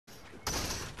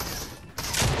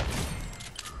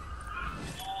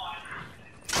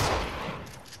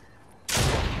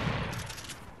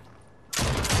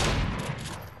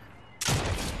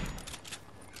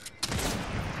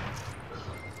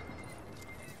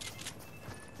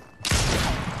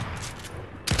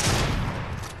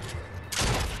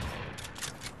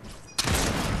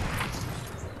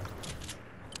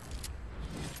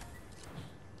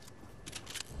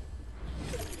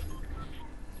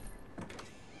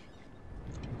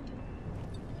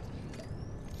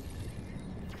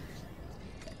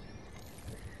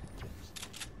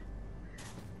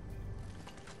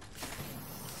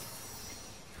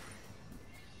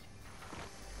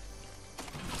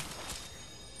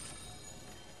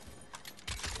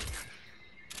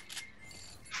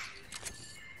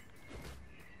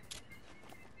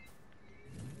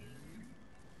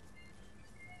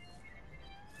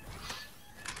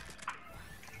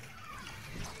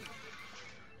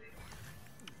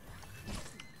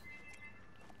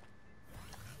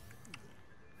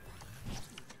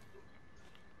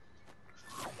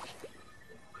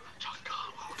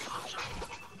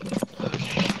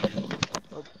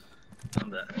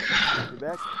You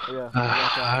back? Oh, yeah.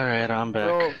 I Alright, I'm back.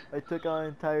 Bro, I took out an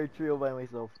entire trio by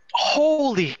myself.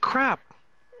 Holy crap!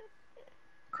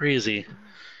 Crazy.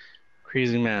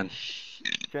 Crazy man.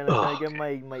 Trying to Oh, get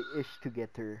okay. my ish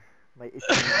together. My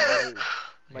issue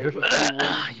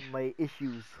my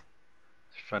issues.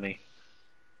 Funny.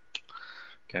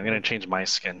 Okay, I'm gonna change my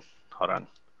skin. Hold on.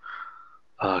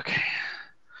 Okay.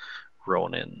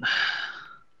 Ronin.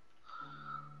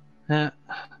 Yeah,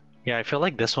 yeah, I feel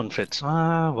like this one fits.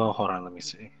 Well, hold on, let me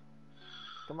see.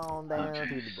 Come on down Okay.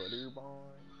 to the butter barn.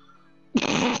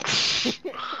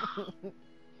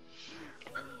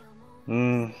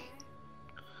 Hmm.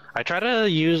 I try to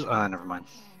use. Never mind.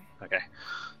 Okay.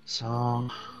 So,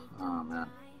 oh man,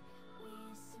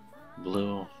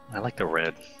 blue. I like the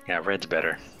red. Yeah, red's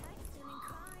better.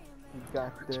 You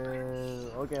got the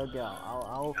okay.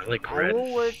 I like I red.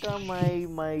 will work on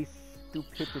my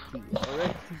stupidity.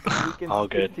 Alright, so we can All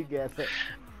stick good. together.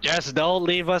 Just don't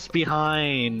leave us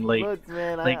behind. Look,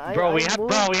 man, Bro, I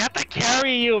moved. we have to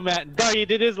carry you, man. Bro, you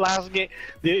did this last game.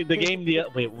 The game.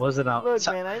 Wait, was it out? Look,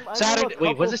 man, I move a Saturday.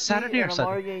 Wait, was couple it feet Saturday or and I'm Sunday?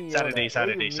 already getting yelled Saturday, at. What do you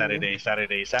Saturday, mean? Saturday,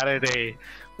 Saturday, Saturday.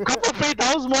 Couple feet.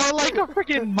 That was more like a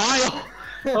freaking mile.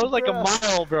 That was like a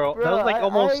mile, bro. That Bro, was like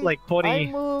almost like I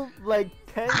 20. moved like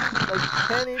 10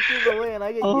 inches away and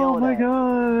I get Oh yelled my at.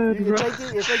 god, It's bro. like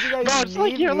you guys Bro, it's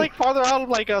like need you're me. like farther out of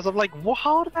like us. I'm like,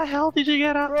 how the hell did you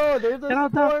get out? Bro, there's Get a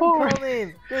out that storm far?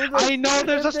 coming. I know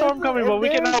there's a storm coming, but we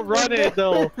can outrun it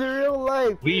though. Real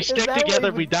life. We If stick that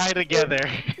together, way, we die together.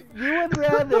 you would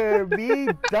rather me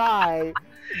die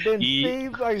than Ye-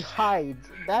 save our hides.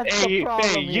 That's the Hey,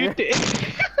 problem you here. did.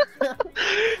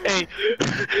 Hey,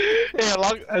 as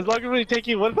long as we take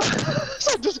you one.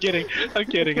 I'm just kidding. I'm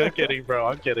kidding, bro.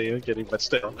 I'm kidding, but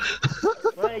still.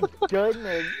 My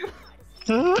goodness.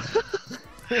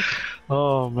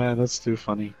 Oh man, that's too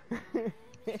funny.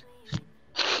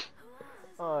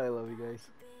 Oh, I love you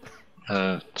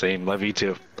guys. Same, love you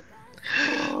too.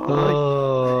 Oh,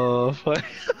 Oh, fuck.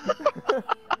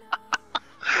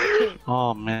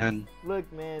 Oh man.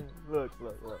 look, man. Look.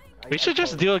 We should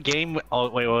just do a game. Oh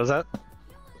wait, what was that?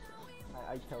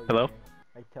 I tell you. Hello? Man.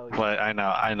 I tell you. What? I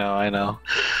know.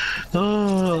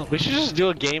 Oh, we should just do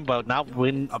a game, but not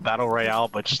win a battle royale,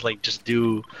 but just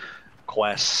do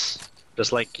quests.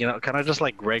 Just like kind of just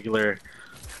like regular,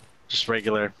 just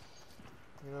regular.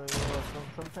 You know,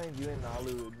 sometimes you and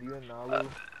Nalu,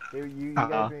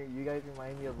 you guys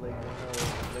remind me of like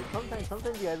like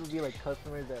sometimes you guys will be like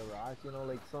customers at Ross, you know,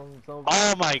 like some.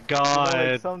 Oh my god, you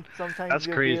know, like sometimes that's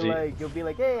crazy. You'll be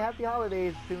like, hey, happy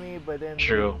holidays to me, but then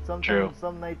True, sometimes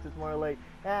some nights it's more like,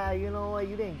 you know what,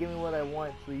 you didn't give me what I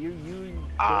want, so you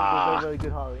don't deserve a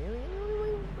good holiday.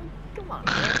 Come on,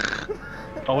 man.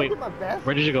 Oh wait, my best.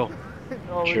 where did you go?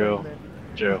 Oh, True.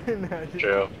 True. No,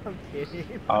 True. I'm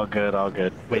kidding. All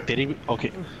good. Wait, did he?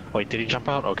 Okay. Wait, did he jump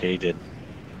out? Okay, he did.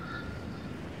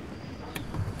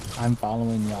 I'm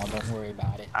following y'all, don't worry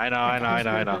about it. I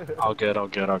know. All good.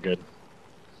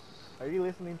 Are you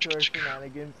listening to our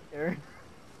shenanigans, Aaron?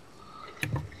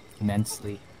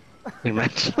 Immensely.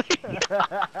 Immensely.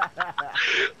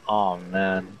 Oh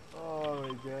man. Oh my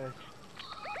gosh.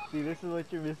 See, this is what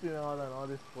you're missing out on all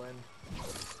this fun.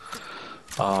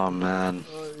 Oh man.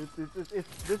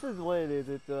 This is what it is.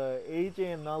 It's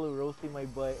AJ and Nalu roasting my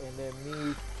butt, and then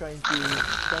me trying to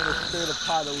stir the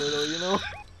pot a little, you know?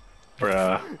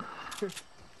 Bruh.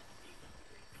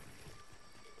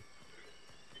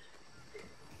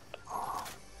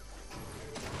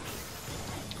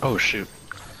 Oh shoot.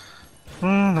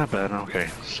 Not bad. Okay,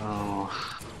 so.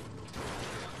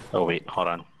 Oh wait, hold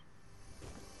on.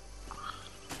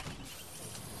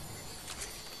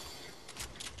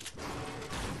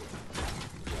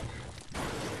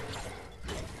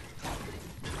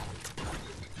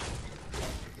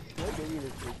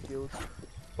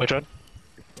 Which one?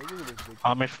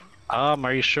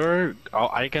 Are you sure? Oh,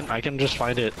 I can just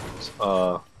find it.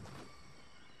 Oh,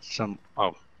 hold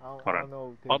on.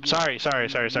 Oh, sorry.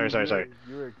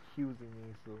 You were accusing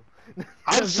me, so.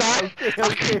 I'm sorry.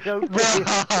 Okay.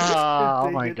 Oh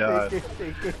my god.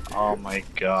 Oh my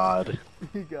god.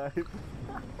 You got it.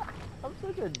 I'm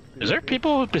such a. Is there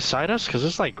people beside us? Cause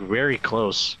it's like very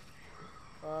close.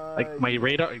 Like my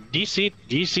radar. Do you see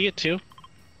it too?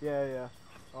 Yeah.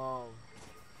 I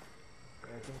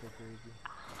think that's crazy.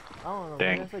 I don't know.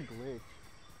 Dang. Man, that's a glitch.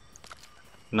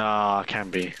 Nah, can't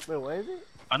be. Wait, what is it?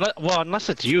 Unless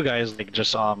it's you guys like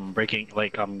just breaking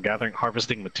gathering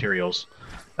harvesting materials.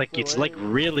 Like Wait, it's like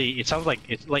really. It sounds like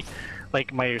it's like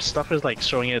my stuff is like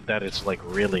showing it that it's like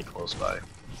really close by.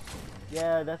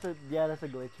 Yeah, that's a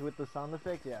glitch with the sound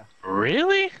effect. Yeah.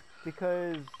 Really?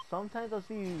 Because sometimes I'll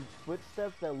see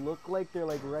footsteps that look like they're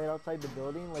like right outside the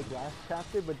building, like last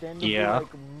chapter, but then they'll be Yeah.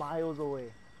 like miles away.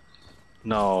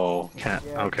 No, can't.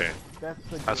 Yeah, Okay.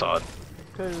 That's odd.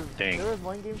 Because Dang. there was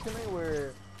one game tonight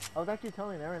where I was actually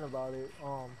telling Aaron about it,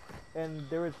 and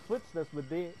there was footsteps, but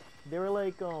they were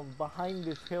like behind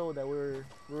this hill that we're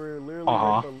literally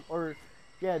right or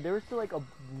yeah, they were still like a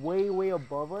way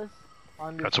above us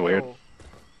on this That's hill. weird.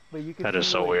 But you could That see is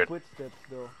so like weird. footsteps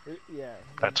though. Yeah.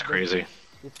 That's crazy.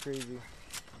 It's crazy.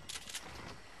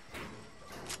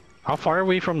 How far are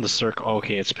we from the circle?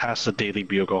 Okay, it's past the Daily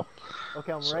Bugle.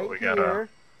 Okay, I'm So right we here. gotta...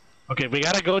 Okay, we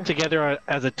gotta go together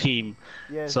as a team.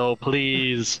 Yes. So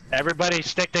please, everybody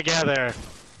stick together.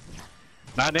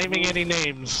 Not naming any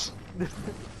names.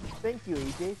 Thank you,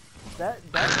 AJ. That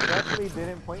definitely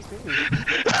didn't point fingers.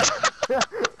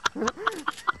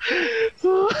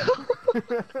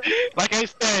 Like I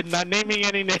said, not naming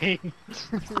any names.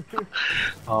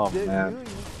 Oh man.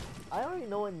 I already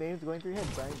know what names going through your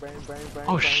head. Brian.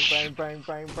 Oh,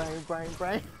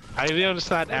 Brian. I didn't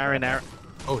understand Aaron.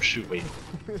 Oh shoot, wait.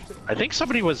 I think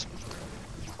somebody was...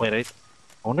 Wait, I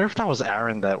wonder if that was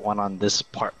Aaron that went on this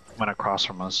part, went across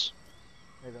from us.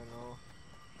 I don't know.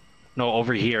 No,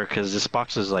 over here, because this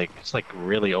box is like, it's like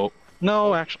really old.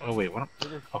 No, actually, oh wait, what?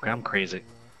 Okay, I'm crazy.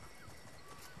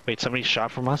 Wait, somebody shot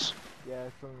from us? Yeah,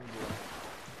 from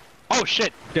the... Oh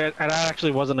shit! That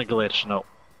actually wasn't a glitch, no.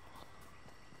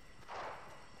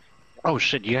 Oh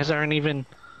shit, you guys aren't even...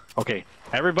 Okay,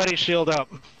 everybody shield up.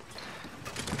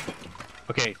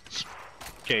 Okay.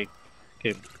 Okay.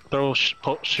 Throw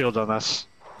shields on us.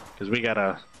 Because we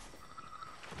gotta...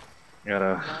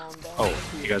 Oh,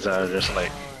 you guys are just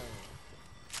like...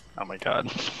 Oh my god.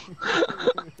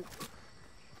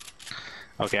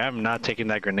 Okay, I'm not taking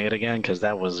that grenade again because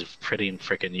that was pretty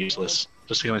freaking useless.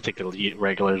 Just gonna take the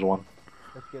regular one.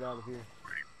 Let's get out of here.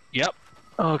 Yep.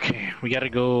 Okay, we gotta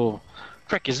go...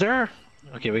 Frick, is there...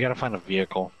 Okay, we gotta find a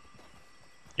vehicle.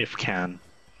 If can.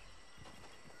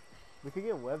 We could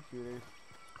get web shooters.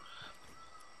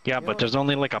 Yeah, but there's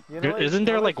only like a... You know what? Isn't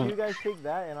there like... You guys take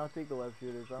that and I'll take the web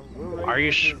shooters. Are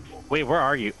you Wait, where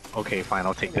are you? Okay, fine,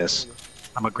 I'll take this.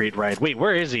 I'm a great ride. Wait,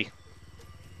 where is he?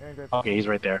 Okay, he's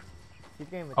right there.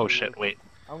 Oh shit, wait.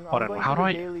 Hold on, how do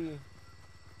I...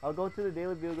 I'll go to the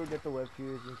Daily Bugle, get the web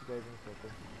shooters, and you guys in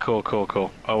circle.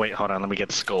 Cool. Oh wait, hold on, let me get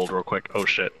this gold real quick. Oh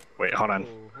shit. Wait, hold on.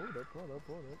 Hold up.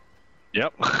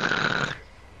 Yep.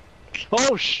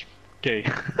 Oh okay.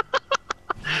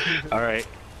 Alright.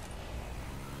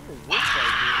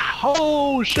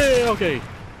 Oh shit, okay.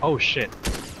 Oh shit.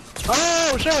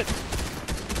 Oh shit!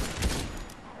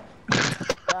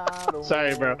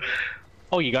 Sorry, bro.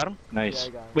 Oh, you got him? Nice. Yeah,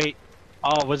 I got him. Wait.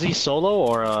 Oh, was he solo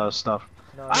or stuff?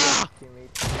 No, Ah!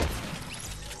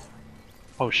 teammate.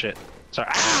 Oh shit. Sorry.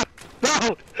 Ah! No!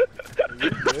 Are you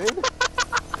good?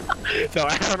 No,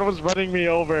 Aaron was running me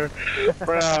over.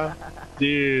 Bruh.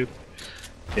 Dude.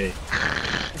 Okay.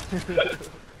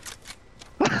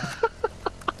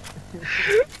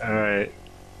 Alright.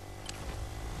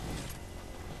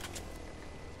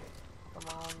 Come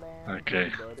on, man.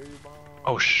 Okay.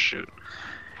 Oh shoot.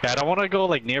 Yeah, I don't want to go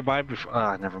like nearby before.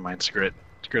 Ah, never mind. Screw it.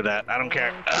 Screw that. I don't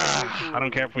care. I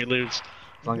don't care if we lose,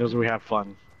 as long as we have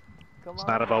fun. It's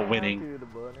not about winning.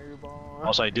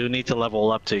 Also, I do need to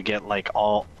level up to get like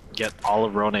all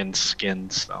of Ronin's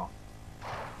skins though.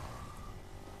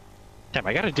 Damn,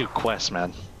 I gotta do quests,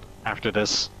 man. After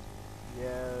this. Yeah.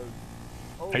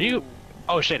 Oh. Are you?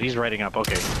 Oh shit, he's riding up.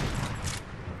 Okay.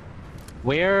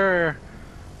 Where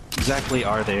exactly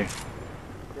are they?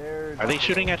 Are they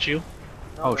shooting at you?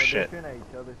 No, oh shit. They're shooting at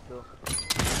each other still.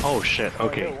 Oh shit.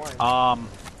 Okay. On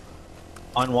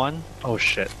one. Oh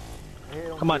shit.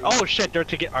 Come on. Oh shit. They're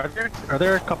together. Are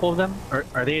there a couple of them?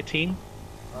 Are they a team?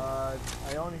 I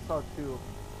only saw two.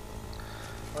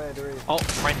 Oh yeah, there is. Oh,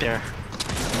 right there.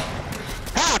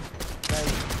 Ah!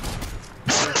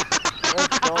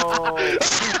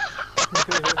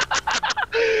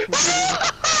 Let's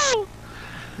go.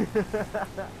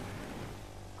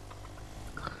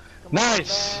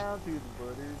 Nice.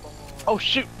 Oh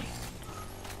shoot.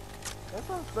 That's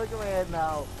what's stuck in my head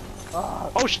now.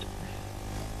 Oh, oh shit.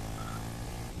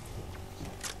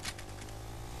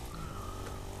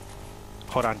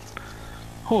 Hold on.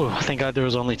 Oh, thank God there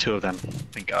was only two of them.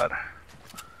 Thank God.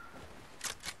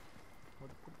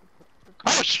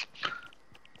 Oh shit.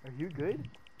 Are you good?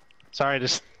 Sorry,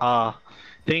 this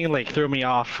thing like threw me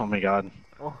off. Oh my God.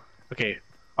 Oh.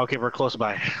 Okay, we're close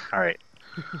by. All right.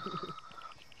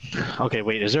 Okay,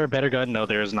 wait. Is there a better gun? No,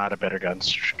 there is not a better gun.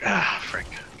 Ah, frick.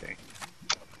 Okay.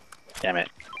 Damn it.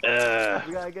 You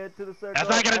gotta get to the circle. That's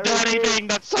not gonna do anything.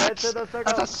 That sucks. Get to the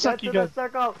circle. That's a sucky gun.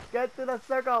 Get to the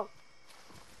circle.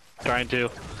 Trying to.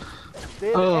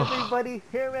 Did everybody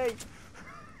hear me?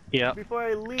 Yeah. Before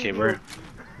I leave Okay, you.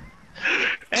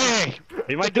 Hey!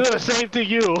 We might do the same to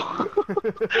you!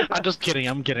 I'm just kidding,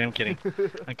 I'm kidding.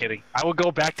 I would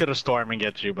go back to the storm and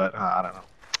get you, but I don't know.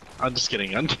 I'm just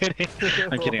kidding, I'm kidding.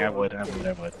 I would.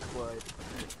 What?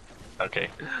 Okay,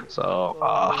 so,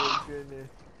 Oh my goodness.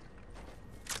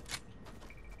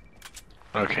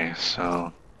 okay,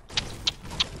 so...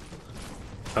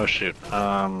 Oh shoot,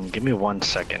 give me 1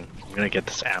 second. I'm gonna get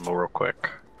this ammo real quick.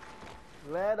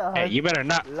 Let us Hey, you better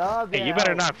not. love Hey, you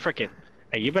better not frickin'.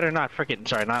 Hey, you better not frickin'.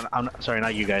 Sorry,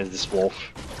 not you guys. This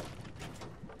wolf.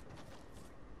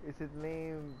 Is his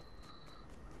name?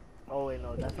 Oh wait,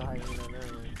 no, that's a hyena.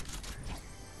 Never mind.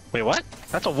 Wait, what?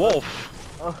 That's a wolf.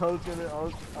 Oh, I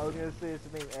was gonna say his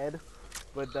name Ed,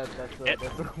 but that's a Ed.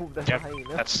 a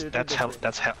hyena.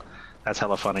 That's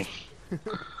hella funny.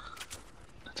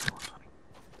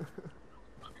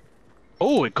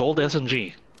 Oh, a gold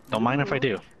SMG. Don't mind if I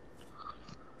do.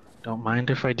 Don't mind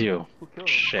if I do.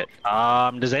 Shit.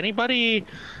 Does anybody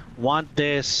want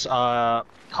this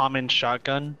common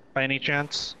shotgun by any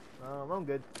chance? I'm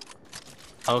good.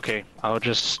 Okay, I'll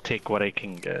just take what I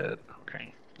can get.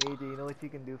 Okay. Hey, do you know what you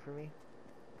can do for me?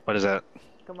 What is that?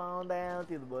 Come on down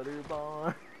to the butter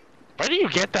bar. Where do you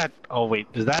get that? Oh wait,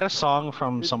 is that a song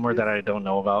from somewhere that I don't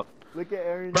know about? Look at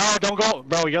Aaron. Bro, don't go.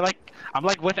 Bro, you're like, I'm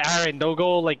like with Aaron. Don't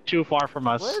go like too far from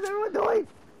us. What is everyone doing?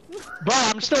 Bro,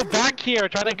 I'm still back here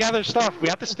trying to gather stuff. We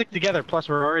have to stick together. Plus,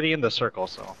 we're already in the circle,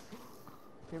 so.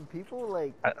 Can people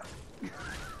like?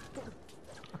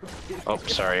 Oh,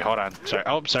 sorry. Hold on. Sorry.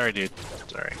 Oh, sorry, dude.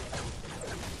 Sorry.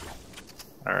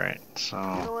 All right. So. You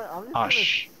know what? I'm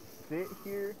just gonna sit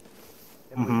here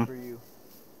and wait for you.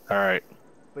 All right.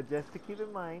 But just to keep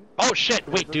in mind. Oh shit!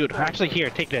 Wait, dude. Actually, here.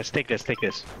 Take this. Take this. Take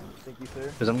this. Thank you, sir.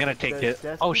 Because I'm gonna take this.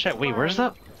 Oh shit! Wait, where's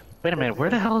the? Wait a minute. Where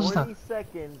the hell is the? 40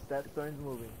 seconds. That storm's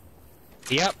moving.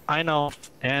 Yep, I know.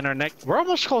 And our next. We're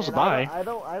almost close by. I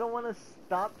don't want to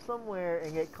stop somewhere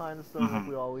and get kind of storm like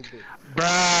we always do.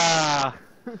 Bruh.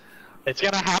 It's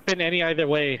gonna happen any either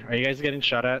way. Are you guys getting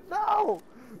shot at? No.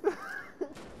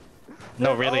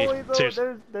 No, really.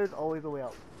 Seriously. There's always a way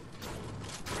out.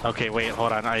 Okay, wait,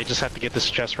 hold on. I just have to get this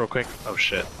chest real quick. Oh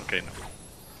shit. Okay.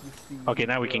 Okay,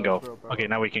 now we can go. Okay,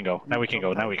 now we can go. Now we can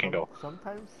go. Now we can go.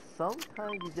 Sometimes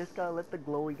you just gotta let the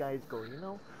glowy guys go. You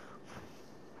know.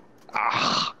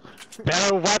 Ah,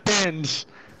 better weapons.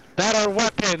 Better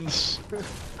weapons.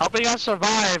 Helping us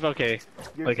survive. Okay.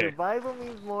 Your survival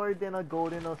means more than a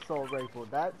golden assault rifle.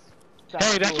 That's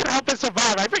hey, that should help us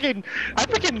survive. I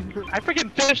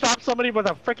freaking finished off somebody with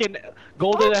a freaking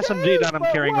golden SMG that I'm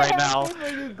carrying right now.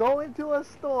 When you go into a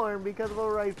storm because of a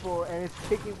rifle and it's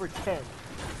ticking for 10.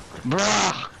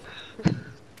 Bruh.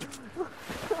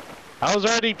 I was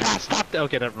already past up.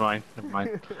 Okay, never mind.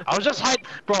 I was just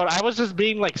bro. I was just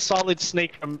being like Solid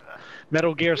Snake from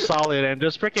Metal Gear Solid and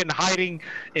just freaking hiding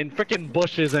in freaking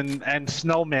bushes and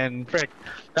snowmen. Frick,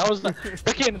 that was the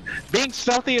freaking being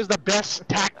stealthy is the best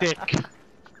tactic.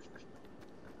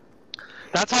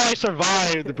 That's how I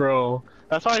survived, bro.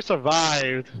 That's how I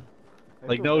survived.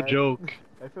 Like no joke.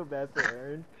 I feel bad for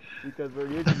Aaron because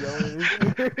we're just yelling in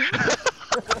his ear.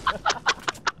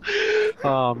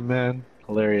 Oh man.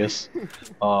 Hilarious.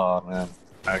 Oh man.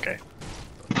 Okay.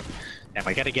 Damn,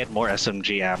 I gotta get more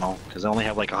SMG ammo because I only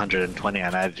have like 120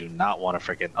 and I do not want to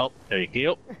freaking. Oh, there you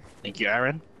go. Thank you,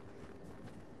 Aaron.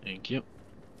 Thank you.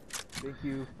 Thank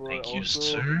you for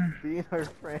sir. being our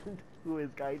friend who is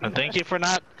guiding. And thank you for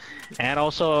not. And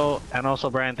also,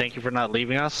 Brian, thank you for not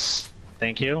leaving us.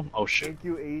 Thank you. Oh shoot. Thank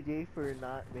you, AJ, for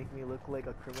not making me look like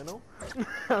a criminal.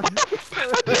 I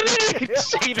didn't even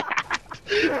say that.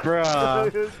 Bruh.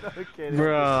 Okay,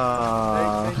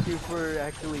 Bruh. thank you for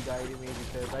actually guiding me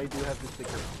because I do have to stick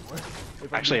around more.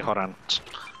 Actually, hold on.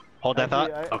 Hold that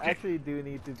thought. I Okay. actually do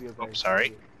need to be a very Oh,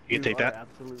 sorry. You can take that.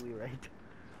 Absolutely right.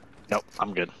 Nope,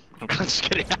 I'm good. I'm just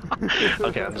kidding.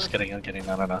 Okay, I'm just kidding. I'm kidding.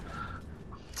 No.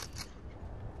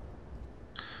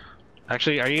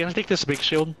 Actually, are you gonna take this big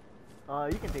shield?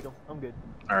 You can take them. I'm good.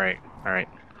 Alright.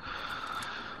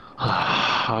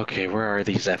 Okay, where are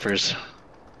these Zephyrs?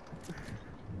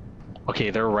 Okay,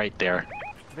 they're right there.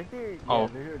 I think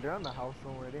they're on the house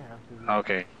somewhere. They have to be.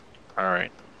 Okay.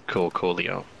 Alright. Cool,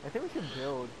 Leo. I think we should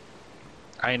build.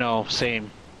 I know,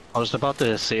 same. I was about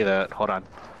to say that. Hold on.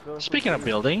 Speaking of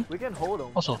building. We can hold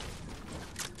them. Also.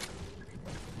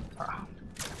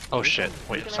 Oh shit.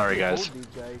 Wait, sorry guys.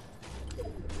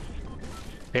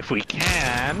 If we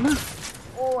can.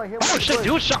 Oh, I hit Oh shit,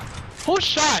 who shot? Who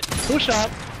shot?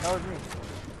 That was me.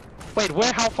 Wait,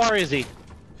 where? How far is he?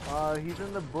 He's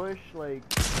in the bush, like.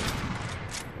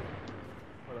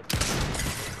 Hold up.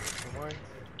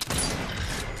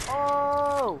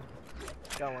 Oh!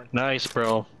 Got one. Nice,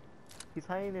 bro. He's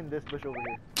hiding in this bush over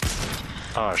here.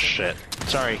 Oh shit.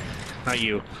 Sorry, not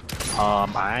you.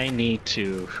 I need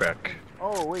to Shrek.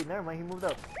 Oh wait, never mind. He moved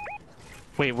up.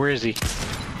 Wait, where is he?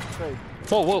 Sorry.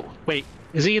 Whoa, whoa, wait.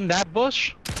 Is he in that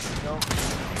bush? No.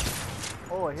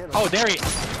 Oh, I hit him. Oh, there he.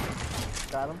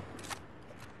 Got him.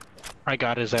 I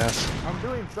got his ass. I'm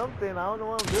doing something. I don't know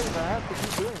what I'm doing, but I have to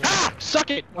keep doing it. Ah!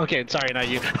 Suck it! Okay, sorry, not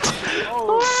you.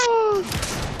 Oh.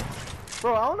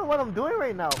 Bro, I don't know what I'm doing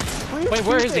right now. Please Wait,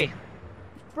 where keep is it. he?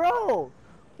 Bro,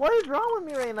 what is wrong with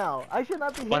me right now? I should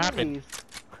not be What hitting happened? these.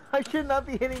 I should not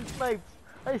be hitting snipes.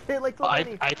 I hit like so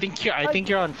many. I think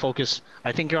you're on focus.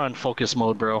 I think you're on focus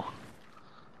mode, bro.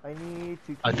 I need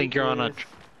to. I think you're on a.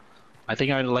 I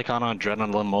think I'm like on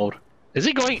adrenaline mode. Is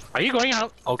he going? Are you going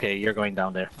out? Okay, you're going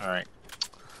down there. All right.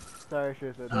 Sorry, I should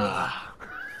have said that.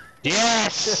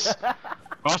 Yes.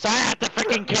 Oh, so I have to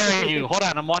freaking carry you. Hold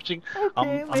on, I'm watching.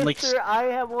 Okay, I'm like. mister, I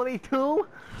have only 2.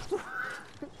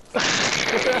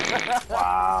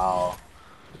 Wow.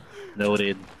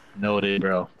 Noted. Noted,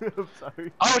 bro. I'm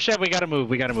sorry. Oh shit, we gotta move.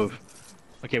 We gotta move.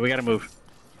 Okay, we gotta move.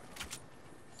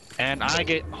 And I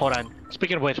get. Hold on.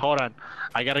 Speaking of which, hold on.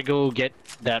 I gotta go get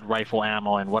that rifle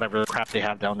ammo and whatever crap they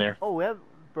have down there. Oh, we have.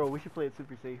 Bro, we should play it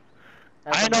super safe.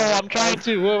 I know. I'm trying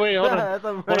to. Wait, hold on.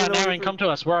 Hold on, Aaron, come to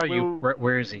us. Where are you?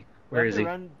 Where is he? Where is he?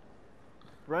 Run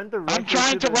the I'm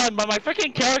trying to run, but my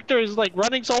freaking character is like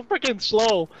running so freaking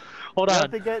slow. Hold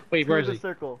on. Wait, where is he?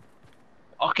 Circle.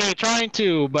 Okay, trying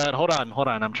to, but hold on.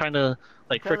 I'm trying to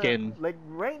like freaking. Like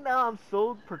right now, I'm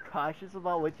so precautious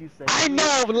about what you say. I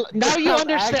know. Now you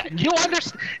understand. You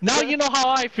understand. Now you know how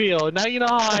I feel. Now you know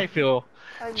how I feel.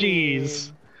 I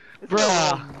Jeez, mean,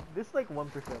 bruh. This is like 1%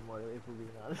 more, if we're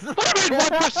being honest. What do you mean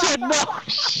 1% more?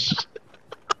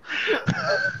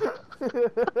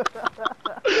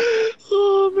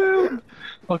 Oh man.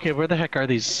 Okay, where the heck are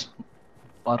these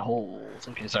buttholes?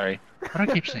 Okay, sorry. Why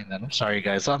do I keep saying that? I'm sorry,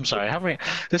 guys. I'm sorry.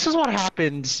 This is what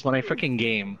happens when I freaking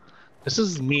game. This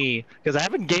is me, because I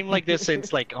haven't gamed like this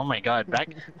since like, oh my god, back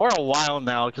for a while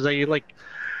now. Because I like,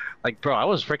 bro, I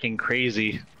was freaking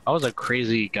crazy. I was a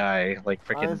crazy guy, like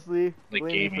freaking, honestly, like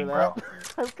gaming, bro.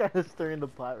 I'm kind of stirring the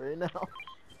pot right now.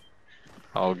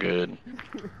 All good.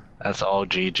 That's all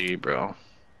GG, bro.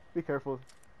 Be careful.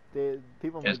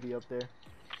 People might be up there.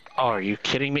 Oh, are you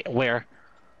kidding me? Where?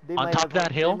 They On top of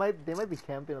that hill? They might be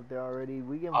camping up there already.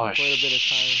 We give them Oh, quite a bit of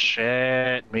time.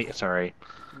 shit me. Sorry.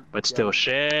 But still,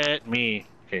 shit me.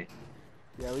 Okay.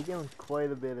 Yeah, we give them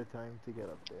quite a bit of time to get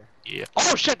up there. Yeah.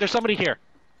 Oh shit, there's somebody here.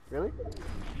 Really?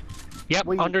 Yep,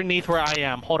 Wait, underneath where I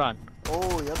am. Hold on.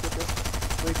 Oh, yep.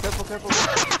 Wait, careful.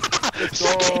 Let's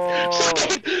Suck go.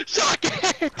 it! Suck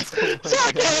it!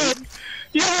 Suck it!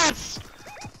 Yes!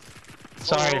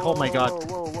 Sorry, oh my god.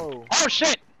 Whoa. Oh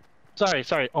shit!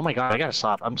 Sorry. Oh my god, I gotta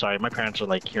stop. I'm sorry, my parents are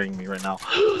like hearing me right now.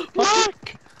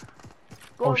 Fuck!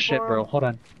 Oh shit, bro. Hold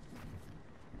on.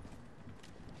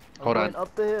 Hold on.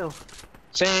 Up the hill.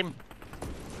 Same.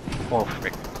 Oh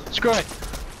frick. Screw it.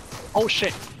 Oh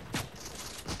shit.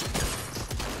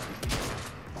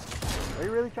 Are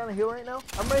you really trying to heal right now?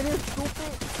 I'm right here,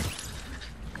 stupid.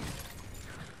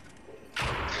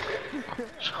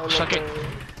 Suck it.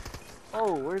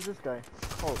 Oh, where's this guy?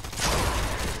 Oh.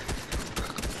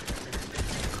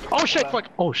 Oh shit, fuck.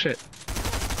 Oh shit.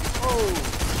 Oh.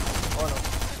 Oh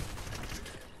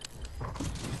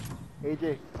no.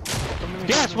 AJ. Come to me,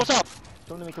 Yes, what's up?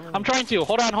 Come to me. I'm trying to.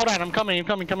 Hold on. I'm coming.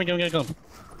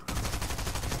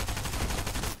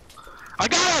 I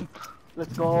got him!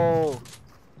 Let's go.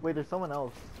 Wait, there's someone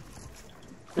else.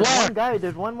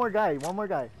 There's one more guy.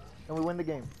 And we win the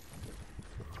game.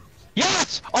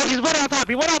 Yes! Oh, he's went on top.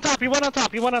 He went on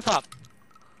top.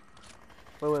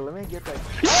 Wait, let me get that.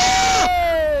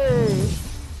 Yeah!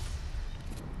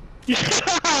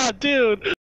 Yeah, dude.